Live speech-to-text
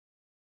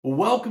Well,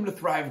 welcome to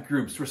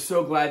ThriveGroups. We're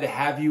so glad to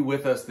have you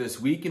with us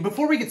this week. And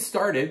before we get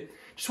started,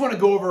 just want to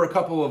go over a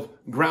couple of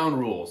ground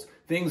rules,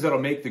 things that'll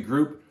make the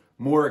group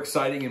more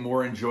exciting and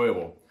more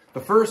enjoyable.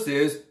 The first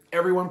is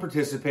everyone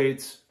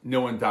participates,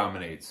 no one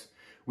dominates.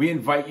 We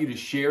invite you to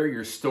share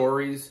your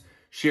stories,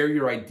 share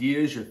your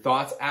ideas, your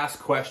thoughts, ask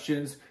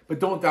questions, but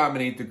don't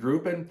dominate the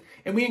group. And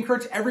we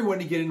encourage everyone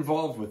to get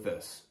involved with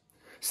this.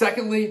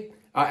 Secondly,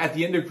 at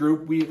the end of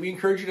group, we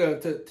encourage you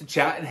to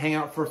chat and hang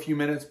out for a few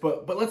minutes,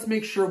 but let's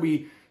make sure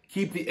we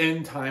keep the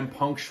end time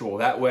punctual.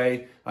 That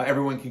way,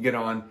 everyone can get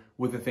on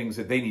with the things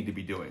that they need to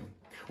be doing.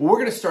 Well, we're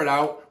going to start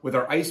out with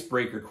our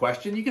icebreaker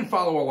question. You can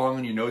follow along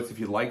in your notes if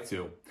you'd like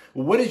to.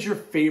 Well, what is your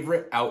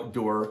favorite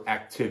outdoor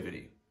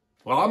activity?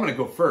 Well, I'm going to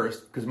go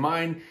first because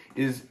mine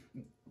is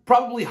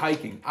probably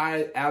hiking.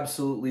 I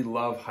absolutely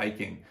love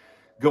hiking.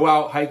 Go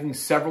out hiking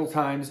several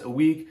times a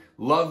week.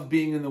 Love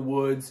being in the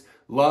woods.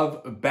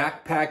 Love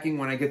backpacking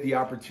when I get the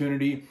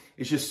opportunity.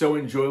 It's just so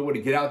enjoyable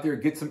to get out there,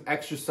 get some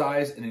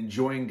exercise, and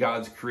enjoying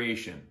God's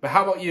creation. But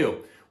how about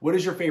you? What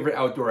is your favorite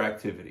outdoor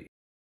activity?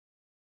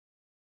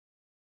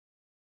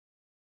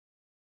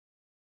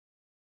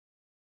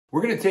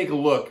 We're going to take a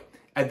look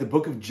at the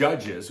book of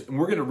Judges, and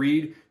we're going to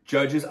read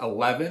Judges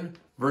 11,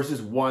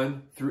 verses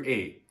 1 through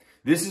 8.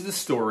 This is the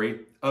story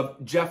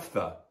of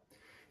Jephthah.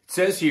 It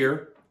says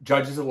here,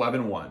 Judges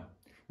 11:1.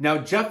 Now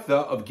Jephthah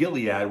of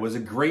Gilead was a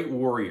great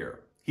warrior.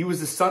 He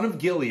was the son of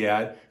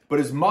Gilead, but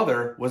his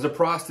mother was a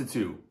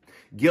prostitute.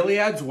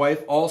 Gilead's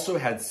wife also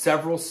had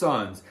several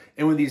sons,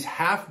 and when these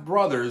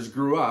half-brothers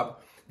grew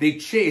up, they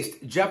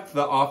chased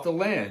Jephthah off the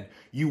land.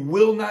 "You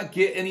will not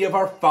get any of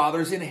our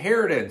father's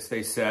inheritance,"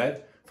 they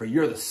said, "for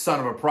you're the son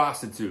of a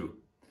prostitute."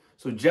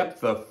 So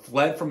Jephthah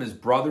fled from his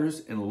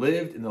brothers and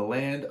lived in the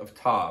land of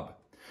Tob.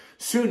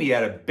 Soon he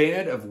had a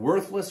band of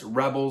worthless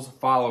rebels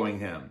following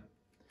him.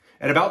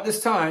 At about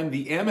this time,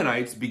 the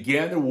Ammonites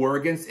began the war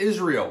against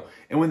Israel.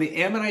 And when the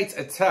Ammonites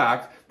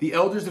attacked, the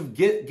elders of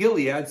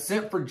Gilead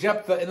sent for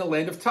Jephthah in the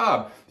land of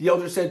Tob. The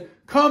elders said,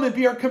 "Come and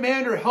be our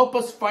commander. Help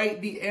us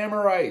fight the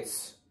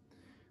Amorites."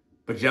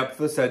 But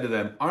Jephthah said to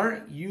them,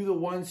 "Aren't you the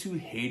ones who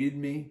hated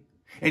me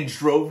and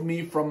drove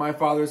me from my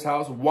father's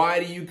house?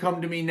 Why do you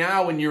come to me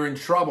now when you're in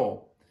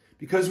trouble?"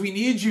 "Because we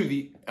need you,"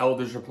 the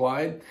elders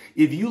replied.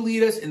 "If you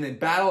lead us in the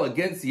battle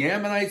against the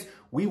Ammonites,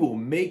 we will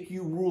make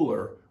you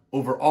ruler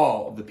over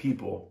all of the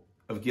people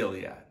of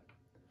Gilead."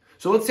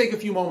 So let's take a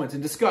few moments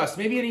and discuss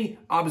maybe any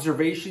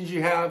observations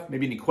you have,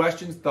 maybe any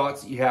questions,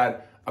 thoughts that you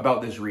had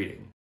about this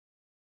reading.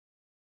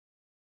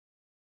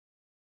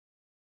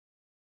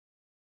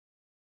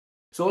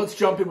 So let's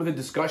jump in with a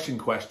discussion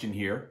question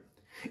here.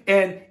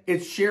 And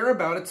it's share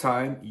about a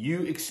time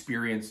you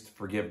experienced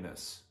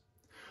forgiveness.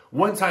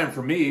 One time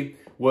for me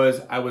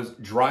was I was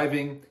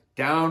driving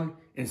down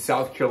in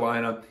South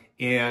Carolina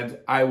and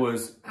I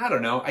was,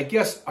 I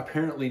guess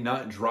apparently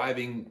not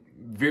driving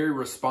very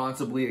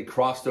responsibly. It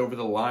crossed over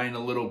the line a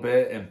little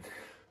bit. And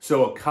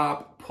so a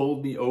cop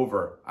pulled me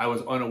over. I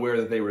was unaware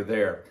that they were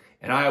there.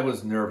 And I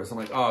was nervous. I'm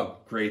like, oh,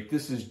 great.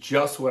 This is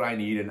just what I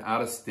need, an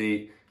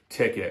out-of-state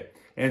ticket.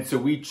 And so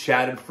we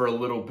chatted for a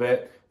little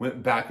bit,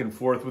 went back and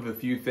forth with a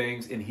few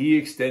things, and he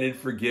extended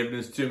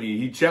forgiveness to me.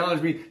 He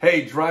challenged me,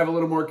 hey, drive a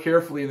little more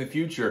carefully in the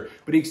future.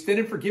 But he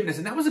extended forgiveness,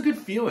 and that was a good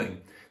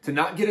feeling. To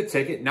not get a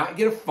ticket, not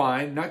get a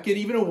fine, not get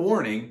even a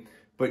warning,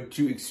 but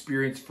to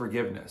experience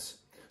forgiveness.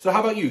 So how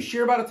about you?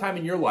 Share about a time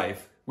in your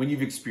life when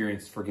you've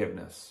experienced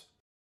forgiveness.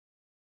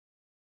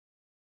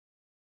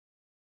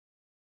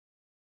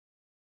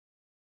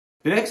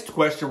 The next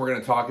question we're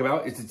going to talk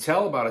about is to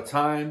tell about a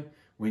time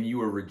when you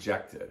were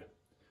rejected.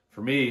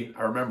 For me,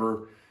 I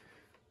remember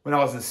when I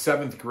was in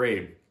 7th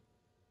grade,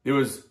 there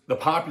was the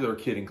popular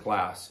kid in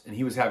class, and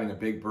he was having a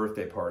big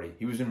birthday party.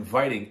 He was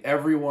inviting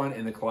everyone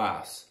in the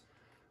class.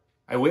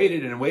 I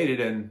waited,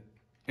 and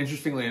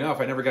interestingly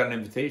enough, I never got an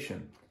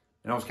invitation.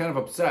 And I was kind of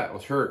upset. I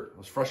was hurt. I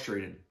was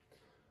frustrated.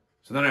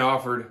 So then I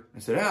offered. I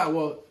said,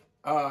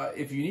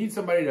 if you need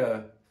somebody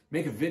to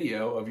make a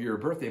video of your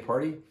birthday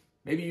party,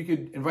 maybe you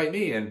could invite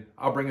me, and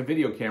I'll bring a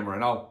video camera,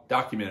 and I'll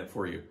document it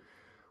for you.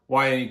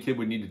 Why any kid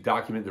would need to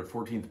document their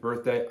 14th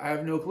birthday, I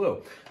have no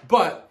clue.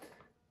 But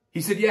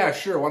he said, yeah,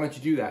 sure, why don't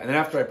you do that? And then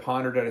after I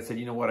pondered it, I said,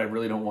 you know what, I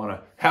really don't want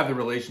to have the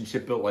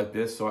relationship built like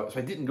this. So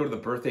I didn't go to the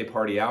birthday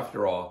party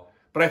after all.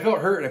 But I felt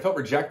hurt and I felt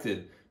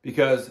rejected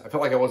because I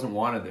felt like I wasn't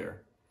wanted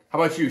there. How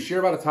about you? Share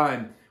about a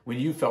time when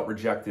you felt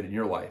rejected in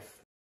your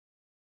life.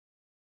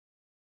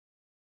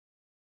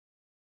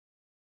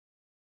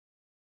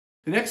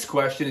 The next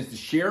question is to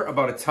share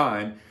about a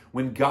time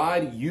when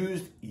God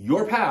used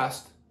your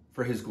past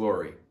for his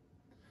glory.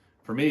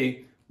 For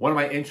me, one of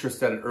my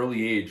interests at an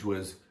early age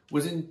was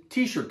in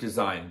t-shirt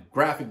design,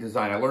 graphic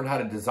design. I learned how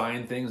to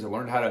design things. I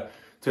learned how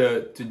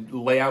to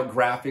lay out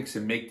graphics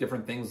and make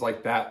different things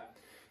like that.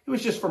 It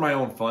was just for my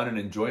own fun and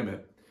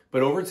enjoyment.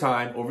 But over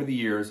time, over the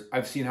years,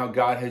 I've seen how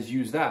God has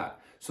used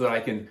that so that I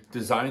can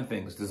design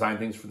things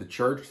for the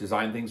church,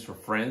 design things for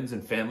friends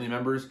and family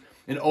members,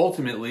 and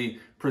ultimately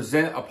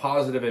present a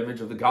positive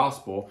image of the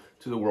gospel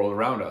to the world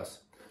around us.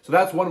 So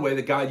that's one way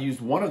that God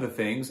used one of the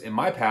things in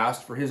my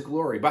past for his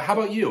glory. But how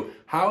about you?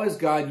 How has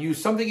God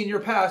used something in your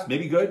past,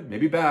 maybe good,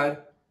 maybe bad?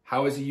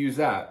 How has he used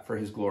that for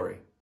his glory?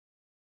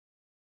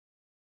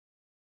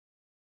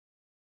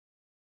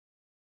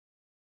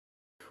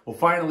 Well,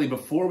 finally,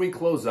 before we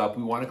close up,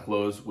 we want to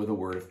close with a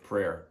word of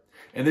prayer.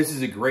 And this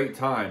is a great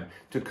time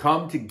to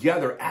come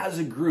together as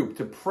a group,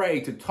 to pray,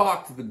 to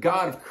talk to the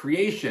God of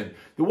creation,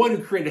 the one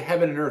who created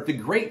heaven and earth, the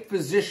great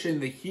physician,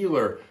 the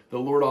healer, the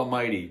Lord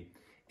Almighty.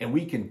 And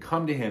we can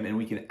come to him and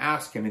we can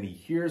ask him, and he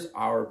hears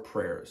our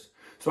prayers.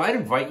 So I'd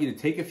invite you to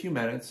take a few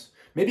minutes,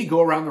 maybe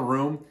go around the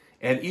room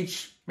and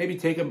each maybe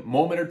take a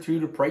moment or two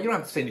to pray. You don't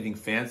have to say anything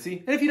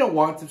fancy. And if you don't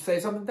want to say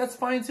something, that's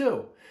fine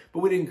too. But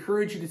we'd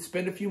encourage you to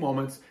spend a few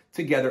moments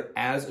together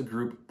as a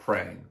group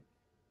praying.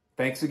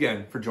 Thanks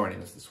again for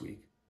joining us this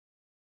week.